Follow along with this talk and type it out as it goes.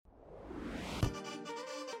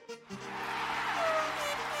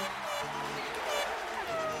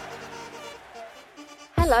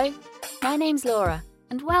Hello, my name's Laura,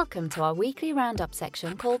 and welcome to our weekly roundup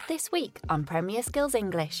section called This Week on Premier Skills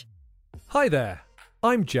English. Hi there,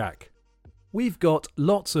 I'm Jack. We've got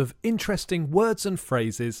lots of interesting words and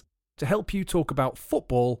phrases to help you talk about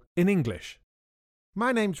football in English.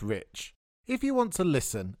 My name's Rich. If you want to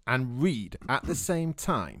listen and read at the same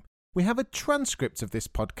time, we have a transcript of this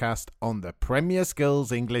podcast on the Premier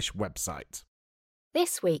Skills English website.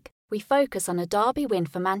 This week, we focus on a derby win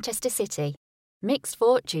for Manchester City, mixed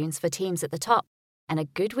fortunes for teams at the top, and a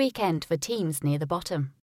good weekend for teams near the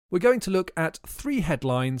bottom. We're going to look at 3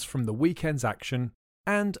 headlines from the weekend's action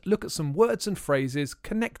and look at some words and phrases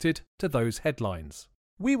connected to those headlines.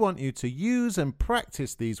 We want you to use and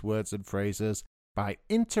practice these words and phrases by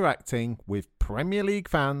interacting with Premier League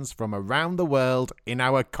fans from around the world in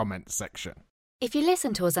our comments section. If you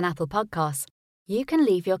listen to us on Apple Podcasts, you can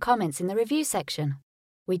leave your comments in the review section.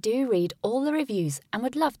 We do read all the reviews and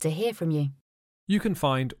would love to hear from you. You can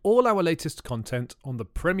find all our latest content on the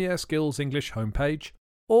Premier Skills English homepage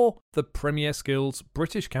or the Premier Skills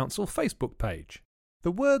British Council Facebook page.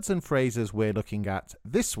 The words and phrases we're looking at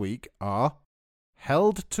this week are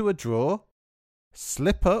held to a draw,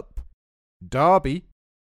 slip up, derby,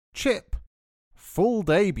 chip, full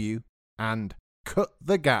debut, and cut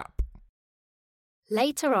the gap.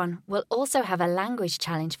 Later on, we'll also have a language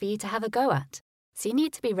challenge for you to have a go at, so you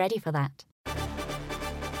need to be ready for that.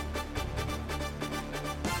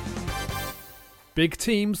 Big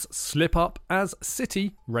teams slip up as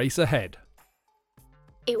City race ahead.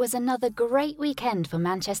 It was another great weekend for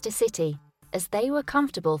Manchester City, as they were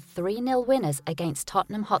comfortable 3-0 winners against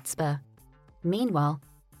Tottenham Hotspur. Meanwhile,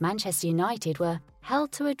 Manchester United were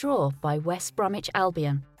held to a draw by West Bromwich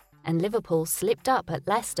Albion, and Liverpool slipped up at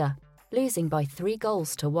Leicester, losing by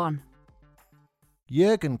 3-1.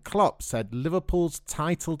 Jurgen Klopp said Liverpool's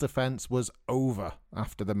title defence was over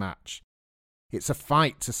after the match. It's a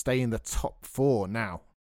fight to stay in the top 4 now.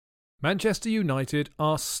 Manchester United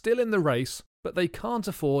are still in the race, but they can't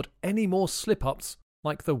afford any more slip-ups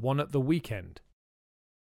like the one at the weekend.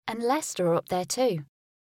 And Leicester are up there too.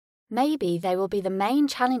 Maybe they will be the main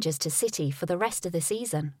challengers to City for the rest of the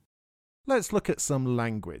season. Let's look at some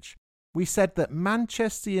language. We said that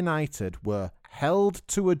Manchester United were held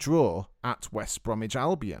to a draw at West Bromwich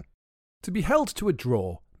Albion. To be held to a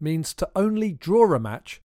draw means to only draw a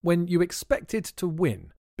match when you expected to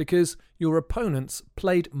win because your opponents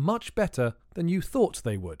played much better than you thought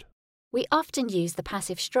they would. We often use the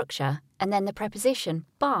passive structure and then the preposition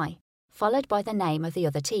by, followed by the name of the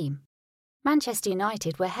other team. Manchester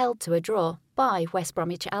United were held to a draw by West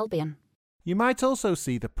Bromwich Albion. You might also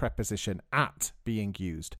see the preposition at being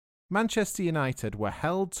used. Manchester United were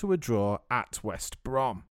held to a draw at West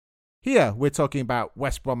Brom. Here we're talking about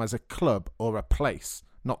West Brom as a club or a place,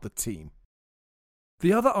 not the team.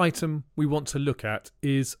 The other item we want to look at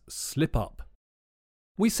is slip up.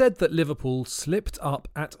 We said that Liverpool slipped up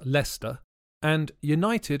at Leicester and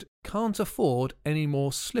United can't afford any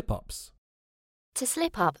more slip-ups. To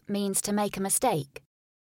slip up means to make a mistake.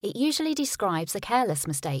 It usually describes a careless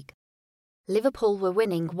mistake. Liverpool were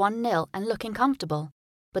winning 1-0 and looking comfortable,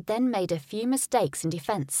 but then made a few mistakes in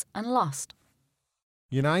defence and lost.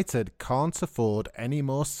 United can't afford any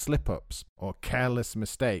more slip-ups or careless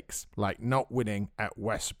mistakes like not winning at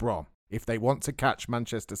West Brom if they want to catch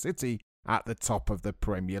Manchester City at the top of the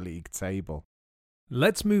Premier League table.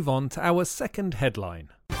 Let's move on to our second headline.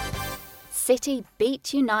 City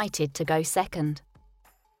beat United to go second.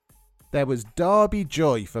 There was derby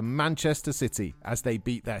joy for Manchester City as they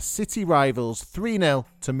beat their City rivals 3-0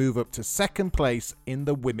 to move up to second place in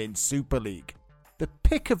the Women's Super League. The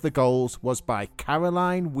pick of the goals was by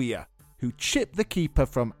Caroline Weir, who chipped the keeper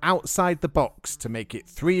from outside the box to make it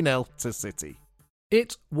 3-0 to City.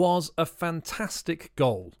 It was a fantastic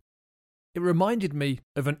goal. It reminded me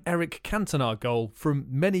of an Eric Cantona goal from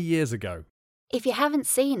many years ago. If you haven't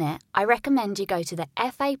seen it, I recommend you go to the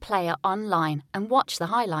FA Player online and watch the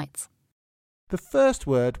highlights. The first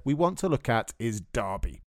word we want to look at is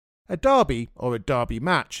derby. A derby, or a derby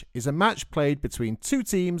match, is a match played between 2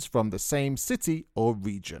 teams from the same city or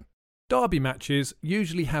region. Derby matches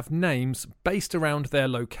usually have names based around their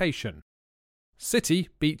location. City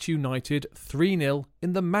beat United 3-0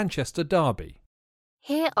 in the Manchester Derby.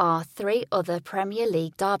 Here are 3 other Premier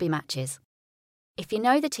League derby matches. If you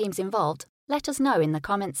know the teams involved, let us know in the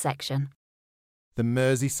comments section. The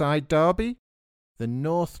Merseyside Derby, the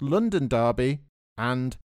North London Derby,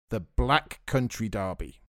 and the Black Country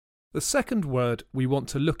Derby. The second word we want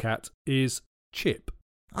to look at is chip.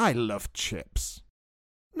 I love chips.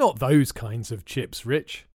 Not those kinds of chips,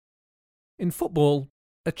 Rich. In football,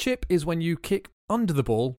 a chip is when you kick under the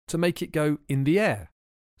ball to make it go in the air,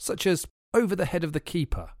 such as over the head of the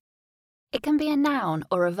keeper? It can be a noun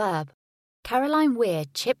or a verb. Caroline Weir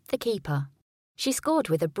chipped the keeper. She scored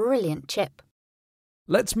with a brilliant chip.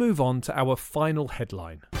 Let's move on to our final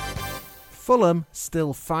headline. Fulham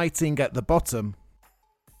still fighting at the bottom.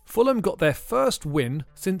 Fulham got their first win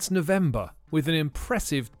since November with an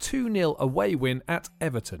impressive 2-0 away win at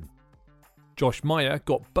Everton. Josh Meyer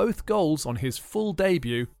got both goals on his full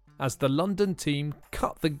debut as the London team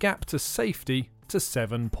cut the gap to safety to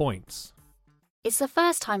 7 points. It's the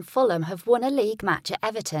first time Fulham have won a league match at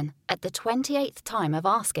Everton at the 28th time of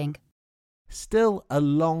asking. Still a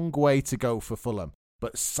long way to go for Fulham,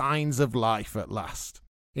 but signs of life at last.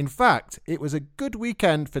 In fact, it was a good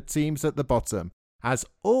weekend for teams at the bottom, as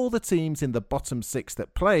all the teams in the bottom 6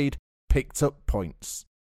 that played picked up points.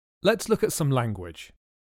 Let's look at some language.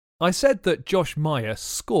 I said that Josh Meyer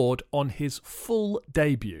scored on his full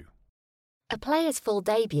debut. A player's full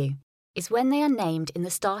debut is when they are named in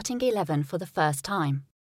the starting 11 for the first time.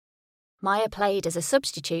 Meyer played as a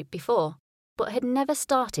substitute before, but had never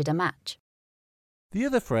started a match. The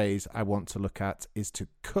other phrase I want to look at is to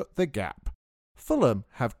cut the gap. Fulham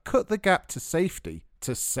have cut the gap to safety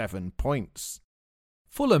to 7 points.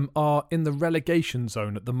 Fulham are in the relegation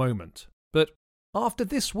zone at the moment, but after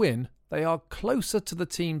this win, they are closer to the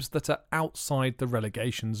teams that are outside the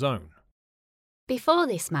relegation zone. Before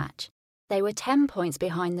this match, they were 10 points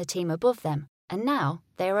behind the team above them, and now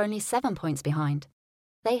they are only 7 points behind.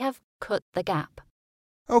 They have cut the gap.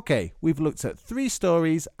 Okay, we've looked at 3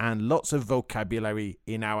 stories and lots of vocabulary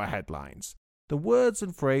in our headlines. The words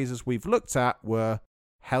and phrases we've looked at were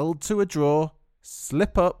held to a draw,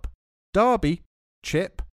 slip up, derby,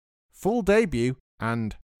 chip, full debut,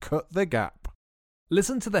 and cut the gap.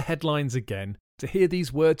 Listen to the headlines again to hear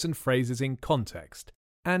these words and phrases in context.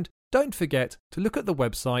 And don't forget to look at the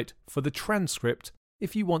website for the transcript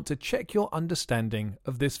if you want to check your understanding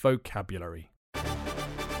of this vocabulary.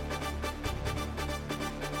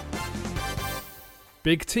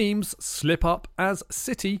 Big teams slip up as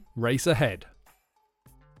City race ahead.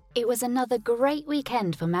 It was another great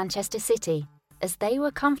weekend for Manchester City, as they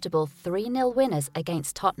were comfortable 3-0 winners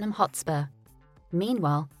against Tottenham Hotspur.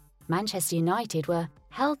 Meanwhile, Manchester United were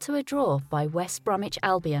held to a draw by West Bromwich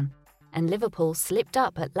Albion, and Liverpool slipped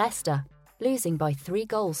up at Leicester, losing by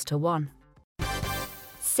 3-1.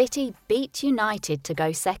 City beat United to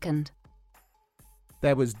go second.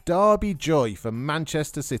 There was derby joy for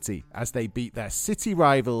Manchester City as they beat their City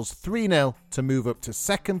rivals 3-0 to move up to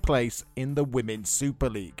second place in the Women's Super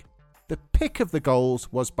League. The pick of the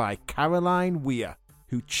goals was by Caroline Weir,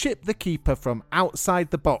 who chipped the keeper from outside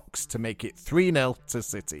the box to make it 3-0 to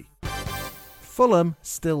City. Fulham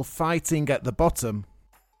still fighting at the bottom.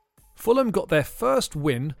 Fulham got their first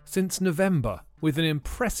win since November with an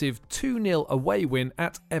impressive 2-0 away win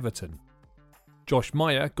at Everton. Josh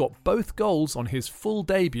Meyer got both goals on his full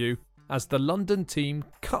debut as the London team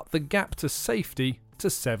cut the gap to safety to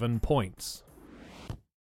 7 points.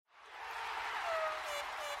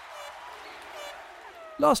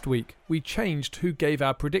 Last week, we changed who gave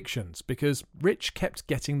our predictions because Rich kept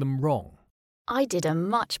getting them wrong. I did a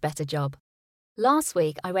much better job. Last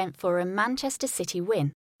week I went for a Manchester City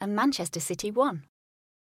win, and Manchester City won.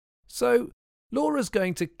 So, Laura's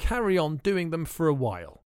going to carry on doing them for a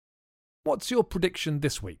while. What's your prediction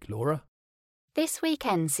this week, Laura? This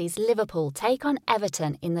weekend sees Liverpool take on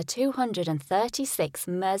Everton in the 236th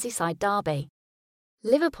Merseyside derby.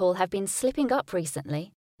 Liverpool have been slipping up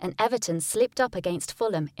recently, and Everton slipped up against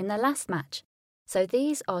Fulham in their last match. So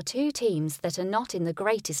these are 2 teams that are not in the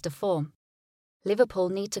greatest of form. Liverpool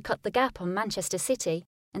need to cut the gap on Manchester City,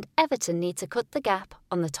 and Everton need to cut the gap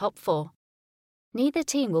on the top 4. Neither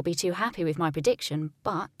team will be too happy with my prediction,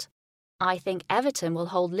 but I think Everton will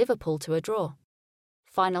hold Liverpool to a draw.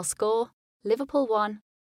 Final score, Liverpool 1,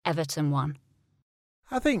 Everton 1.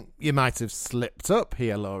 I think you might have slipped up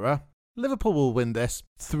here, Laura. Liverpool will win this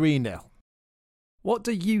 3-0. What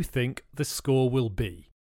do you think the score will be?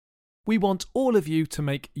 We want all of you to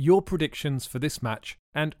make your predictions for this match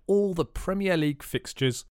and all the Premier League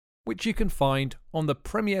fixtures, which you can find on the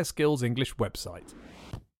Premier Skills English website.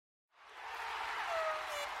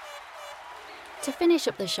 To finish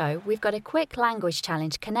up the show, we've got a quick language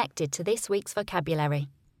challenge connected to this week's vocabulary.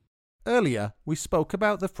 Earlier, we spoke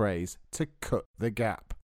about the phrase to cut the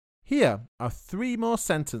gap. Here are 3 more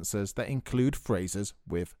sentences that include phrases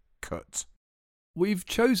with cut. We've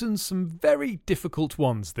chosen some very difficult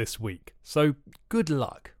ones this week, so good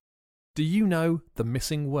luck. Do you know the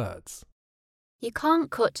missing words? You can't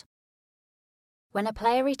cut. When a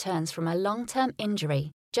player returns from a long-term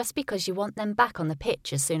injury just because you want them back on the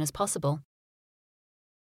pitch as soon as possible.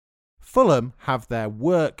 Fulham have their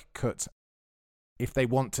work cut. if they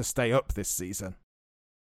want to stay up this season.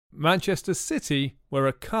 Manchester City were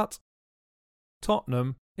a cut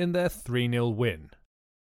Tottenham in their 3-0 win.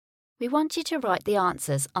 We want you to write the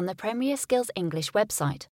answers on the Premier Skills English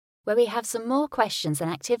website, where we have some more questions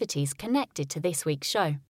and activities connected to this week's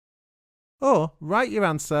show. Or write your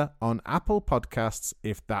answer on Apple Podcasts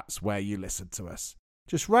if that's where you listen to us.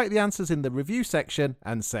 Just write the answers in the review section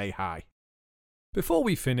and say hi. Before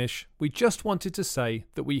we finish, we just wanted to say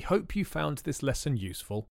that we hope you found this lesson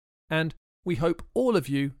useful, and we hope all of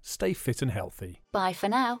you stay fit and healthy. Bye for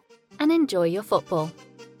now, and enjoy your football.